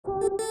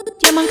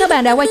Chào mừng các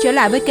bạn đã quay trở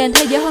lại với kênh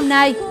Thế giới hôm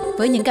nay.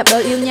 Với những cặp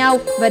đôi yêu nhau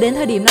và đến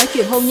thời điểm nói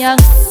chuyện hôn nhân,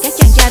 các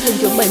chàng trai thường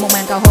chuẩn bị một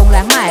màn cầu hôn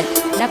lãng mạn,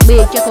 đặc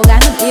biệt cho cô gái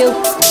mình yêu.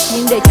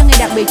 Nhưng để cho ngày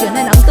đặc biệt trở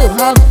nên ấn tượng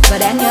hơn và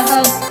đáng nhớ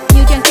hơn,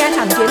 nhiều chàng trai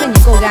thậm chí là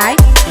những cô gái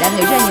đã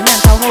nghĩ ra những màn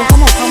cầu hôn có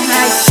một không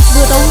hai,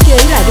 vừa tốn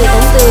trí lại vừa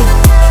tốn tiền.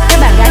 Các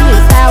bạn gái nghĩ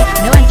sao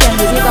nếu anh chàng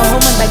được yêu cầu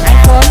hôn mình bằng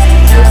iPhone,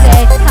 siêu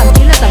xe, thậm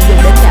chí là tận dụng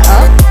đến cả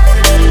ớt?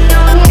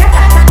 Nghe rất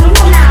là sắc đúng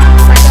không nào?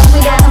 Và trong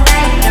video hôm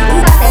nay,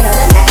 chúng ta sẽ gửi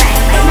đến các bạn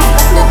 7 màn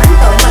kết hôn ấn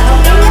tượng và tốn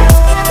kém nhất.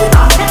 Hy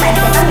vọng các bạn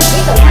sẽ có những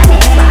ý tưởng mới mẻ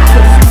và áp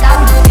dụng thành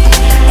công.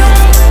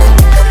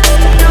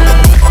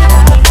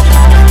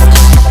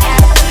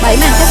 7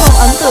 màn kết hôn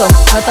ấn tượng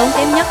và tốn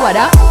kém nhất quả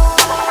đất.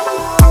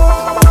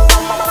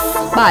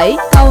 7.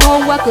 Cầu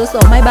hôn qua cửa sổ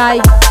máy bay.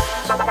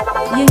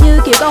 Dường như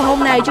kiểu cầu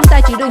hôn này chúng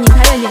ta chỉ được nhìn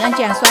thấy ở những anh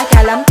chàng soái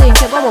ca lắm tiền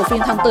trong các bộ phim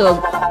thần tượng.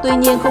 Tuy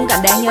nhiên khung cảnh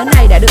đáng nhớ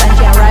này đã được anh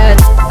chàng Ryan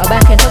ở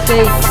bang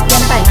Kentucky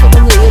dành tặng cho cô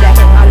người yêu đã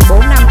hẹn hò 4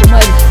 năm của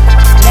mình.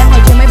 Đang ngồi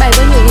trên máy bay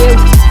với người yêu,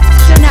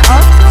 Shona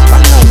bất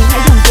ngờ nhìn thấy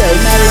dòng chữ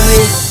Marry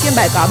Me trên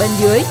bãi cỏ bên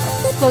dưới.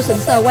 Cô sững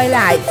sờ quay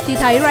lại thì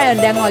thấy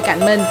Ryan đang ngồi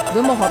cạnh mình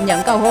với một hộp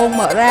nhẫn cầu hôn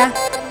mở ra.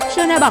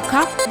 Shona bật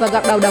khóc và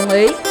gật đầu đồng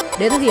ý.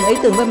 Để thực hiện ý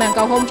tưởng về màn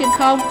cầu hôn trên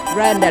không,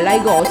 Ryan đã lấy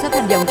gỗ xếp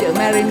thành dòng chữ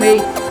Marry Me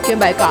trên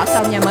bãi cỏ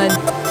sau nhà mình.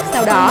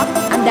 Sau đó,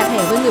 anh đặt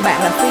hẹn với người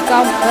bạn là phi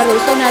công và rủ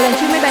Shona lên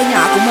chiếc máy bay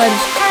nhỏ của mình.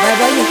 Và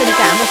với những tình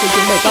cảm và sự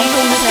chuẩn bị công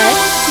phu như thế,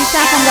 thì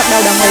sao không gật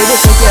đầu đồng ý được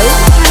cơ chứ?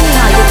 Hai người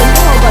họ dự tính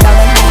kết hôn vào đầu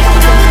năm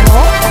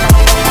 2021.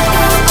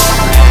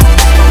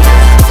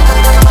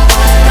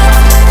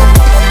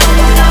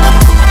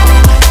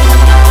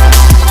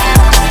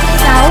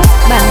 6.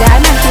 Bạn gái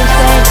mang siêu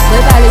xe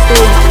với vali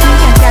tiền nhưng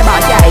chàng trai bỏ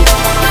chạy.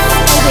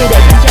 Thay vì để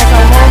chàng trai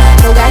cầu hôn,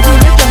 cô gái duy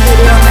nhất trong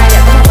video này đã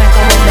có một màn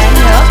cầu hôn đáng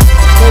nhớ.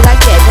 Cô gái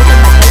trẻ có khuôn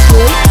mặt váy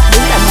cưới,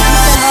 đứng cạnh một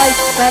chiếc xe hơi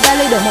và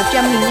vali đựng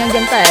 100.000 nhân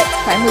dân tệ,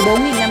 khoảng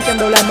 14.500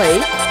 đô la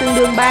Mỹ, tương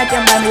đương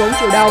 334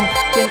 triệu đồng,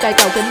 trên cây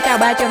cầu kính cao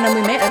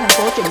 350 m ở thành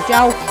phố Trịnh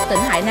Châu, tỉnh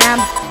Hải Nam.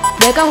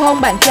 Để cầu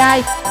hôn bạn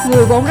trai,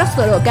 người vốn rất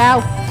sợ độ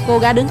cao, cô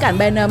gái đứng cạnh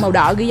banner màu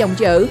đỏ ghi dòng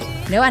chữ: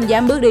 nếu anh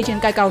dám bước đi trên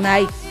cây cầu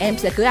này, em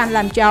sẽ cưới anh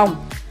làm chồng.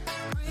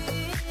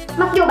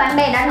 Mặc dù bạn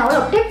bè đã nỗ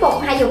lực thuyết phục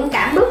hay dũng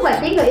cảm bước về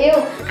phía người yêu,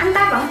 anh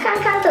ta vẫn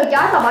khăng khăng từ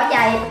chối và bỏ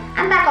chạy.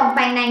 Anh ta còn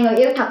phàn nàn người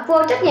yêu thật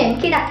vô trách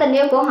nhiệm khi đặt tình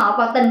yêu của họ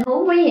vào tình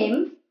huống nguy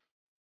hiểm.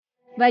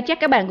 Và chắc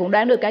các bạn cũng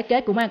đoán được cái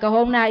kết của màn cầu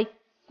hôn này.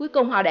 Cuối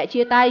cùng họ đã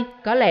chia tay,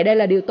 có lẽ đây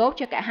là điều tốt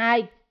cho cả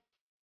hai.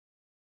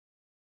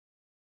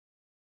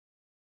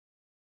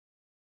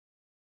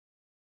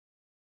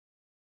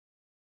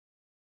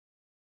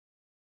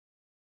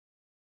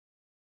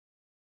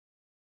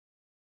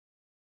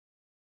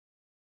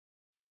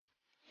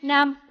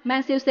 Năm.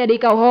 Mang siêu xe đi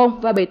cầu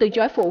hôn và bị từ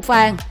chối phũ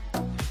phàng.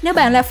 Nếu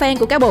bạn là fan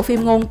của các bộ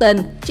phim ngôn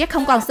tình, chắc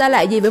không còn xa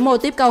lạ gì với mô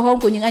típ cầu hôn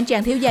của những anh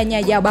chàng thiếu gia nhà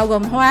giàu bao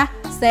gồm hoa,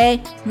 xe,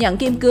 nhẫn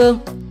kim cương.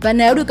 Và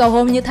nếu được cầu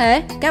hôn như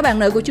thế, các bạn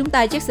nữ của chúng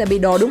ta chắc sẽ bị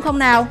đổ đúng không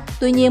nào?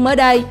 Tuy nhiên mới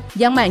đây,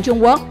 dân mạng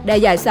Trung Quốc đã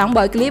dậy sóng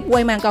bởi clip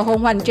quay màn cầu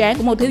hôn hoành tráng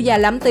của một thiếu gia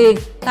lắm tiền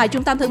tại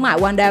trung tâm thương mại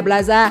Wanda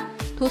Plaza,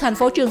 thuộc thành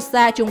phố Trường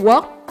Sa, Trung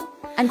Quốc.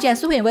 Anh chàng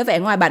xuất hiện với vẻ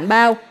ngoài bảnh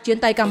bao, trên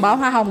tay cầm bó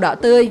hoa hồng đỏ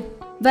tươi.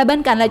 Và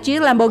bên cạnh là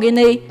chiếc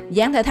Lamborghini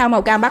dáng thể thao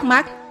màu cam bắt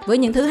mắt. Với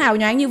những thứ hào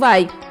nhoáng như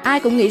vậy, ai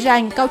cũng nghĩ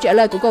rằng câu trả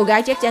lời của cô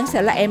gái chắc chắn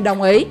sẽ là em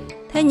đồng ý.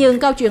 Thế nhưng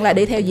câu chuyện lại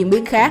đi theo diễn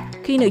biến khác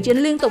khi nữ chính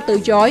liên tục từ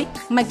chối,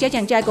 mặc cho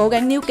chàng trai cố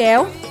gắng níu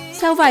kéo.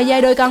 Sau vài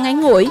giây đôi con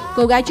ngắn ngủi,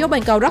 cô gái chốt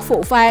bằng câu rất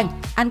phũ phàng: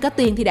 anh có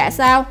tiền thì đã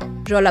sao?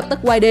 Rồi lập tức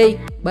quay đi.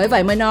 Bởi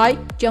vậy mới nói,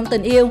 trong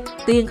tình yêu,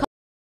 tiền không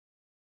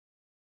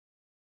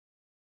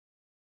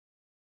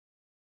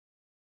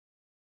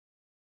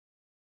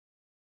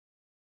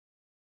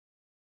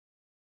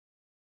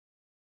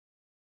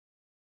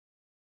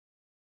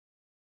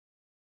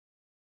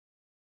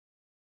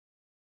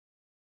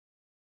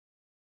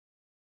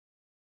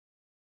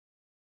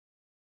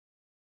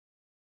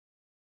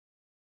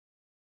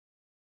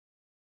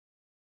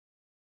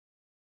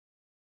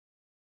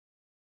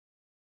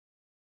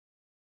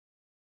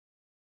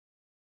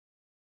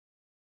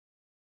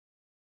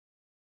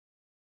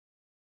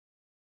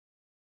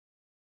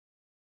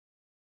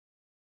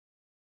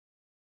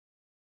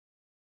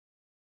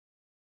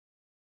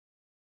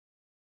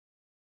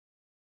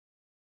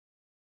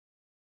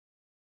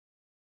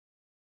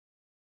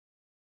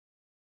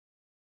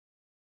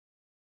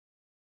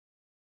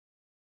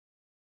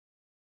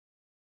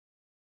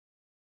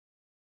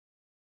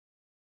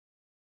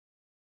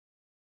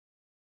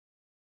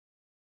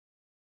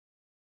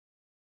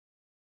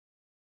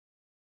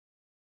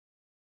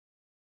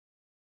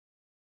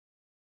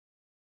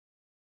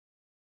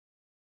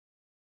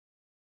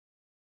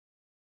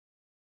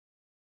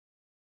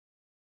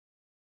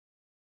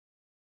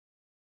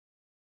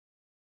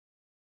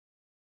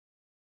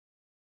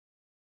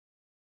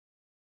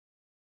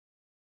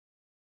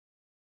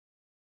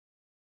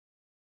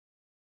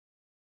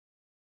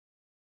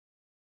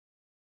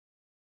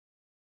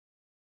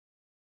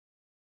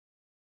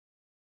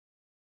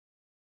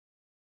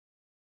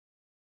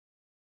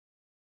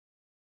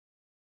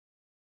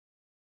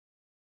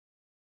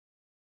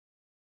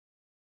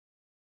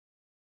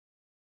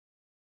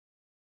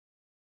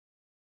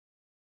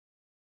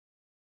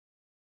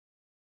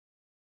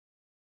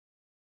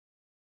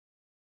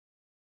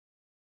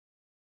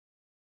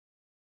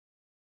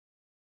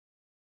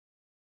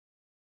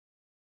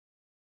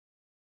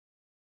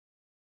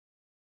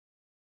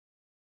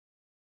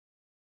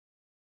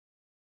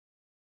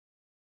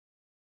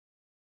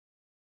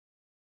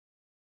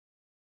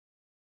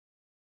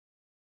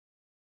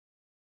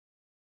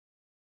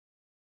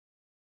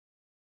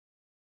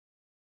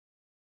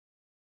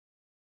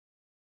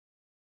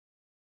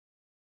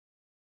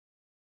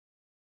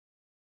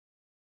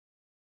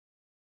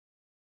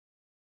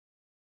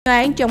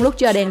sáng trong lúc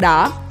chờ đèn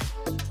đỏ.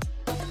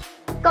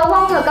 Cầu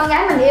hôn người con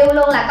gái mình yêu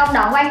luôn là công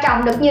đoạn quan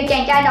trọng được nhiều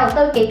chàng trai đầu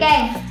tư kỹ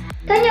càng.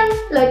 Thế nhưng,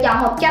 lựa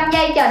chọn 100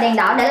 giây chờ đèn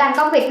đỏ để làm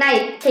công việc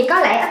này thì có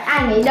lẽ ít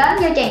ai nghĩ đến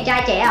như chàng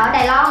trai trẻ ở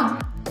Đài Loan.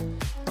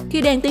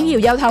 Khi đèn tín hiệu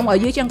giao thông ở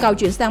dưới chân cầu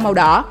chuyển sang màu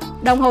đỏ,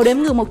 đồng hồ đếm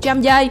ngược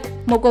 100 giây,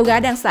 một cô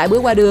gái đang sải bước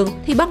qua đường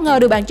thì bất ngờ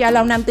được bạn trai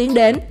lâu năm tiến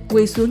đến,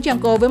 quỳ xuống chân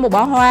cô với một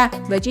bó hoa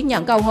và chiếc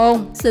nhẫn cầu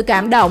hôn. Sự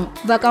cảm động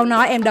và câu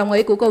nói em đồng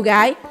ý của cô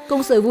gái,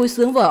 cùng sự vui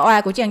sướng vỡ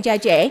òa của chàng trai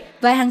trẻ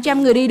và hàng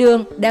trăm người đi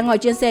đường đang ngồi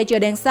trên xe chờ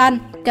đèn xanh,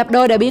 cặp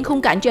đôi đã biến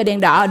khung cảnh chờ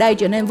đèn đỏ ở đây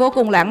trở nên vô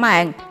cùng lãng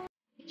mạn.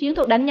 Chiến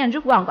thuật đánh nhanh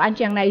rút gọn của anh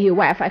chàng này hiệu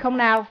quả phải không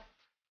nào?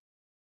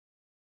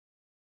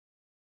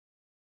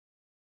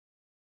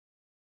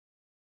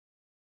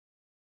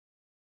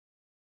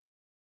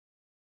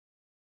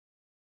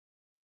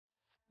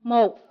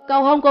 Một,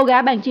 cầu hôn cô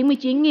gái bằng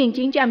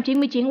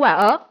 99.999 quả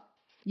ớt.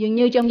 Dường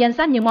như trong danh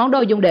sách những món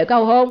đồ dùng để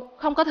cầu hôn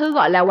không có thứ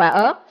gọi là quả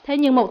ớt. Thế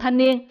nhưng một thanh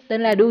niên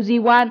tên là Du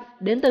Ji-wan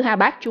đến từ Hà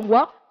Bắc, Trung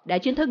Quốc đã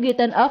chính thức ghi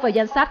tên ớt vào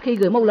danh sách khi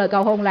gửi một lời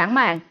cầu hôn lãng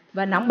mạn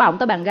và nóng bỏng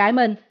tới bạn gái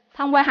mình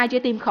thông qua 2 trái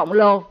tim khổng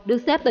lồ được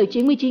xếp từ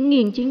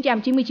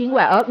 99.999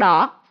 quả ớt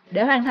đỏ.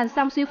 Để hoàn thành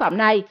xong siêu phẩm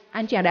này,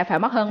 anh chàng đã phải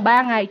mất hơn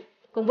 3 ngày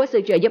cùng với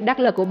sự trợ giúp đắc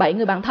lực của 7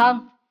 người bạn thân.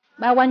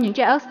 Bao quanh những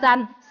trái ớt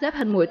xanh xếp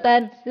hình mũi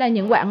tên là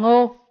những quả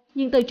ngô.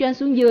 Nhưng từ trên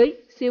xuống dưới,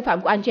 siêu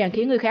phẩm của anh chàng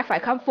khiến người khác phải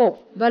khâm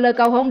phục và lời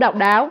cầu hôn độc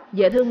đáo,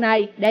 dễ thương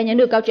này đã nhận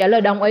được câu trả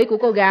lời đồng ý của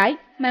cô gái.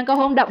 Màn cầu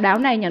hôn độc đáo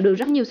này nhận được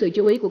rất nhiều sự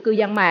chú ý của cư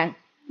dân mạng.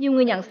 Nhiều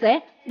người nhận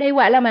xét đây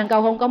quả là màn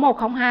cầu hôn có 1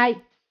 không 2.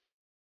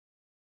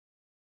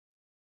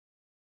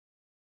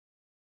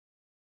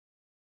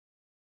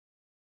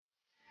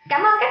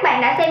 Cảm ơn các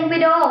bạn đã xem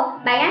video.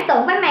 Bạn ấn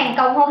tượng với màn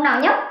cầu hôn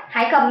nào nhất?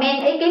 Hãy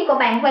comment ý kiến của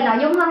bạn về nội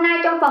dung hôm nay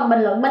trong phần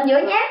bình luận bên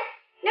dưới nhé.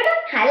 Nếu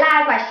thích hãy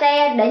like và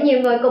share để nhiều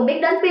người cùng biết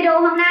đến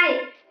video hôm nay.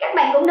 Các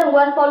bạn cũng đừng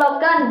quên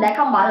follow kênh để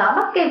không bỏ lỡ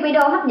bất kỳ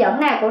video hấp dẫn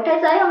nào của thế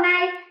giới hôm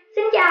nay.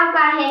 Xin chào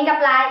và hẹn gặp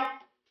lại.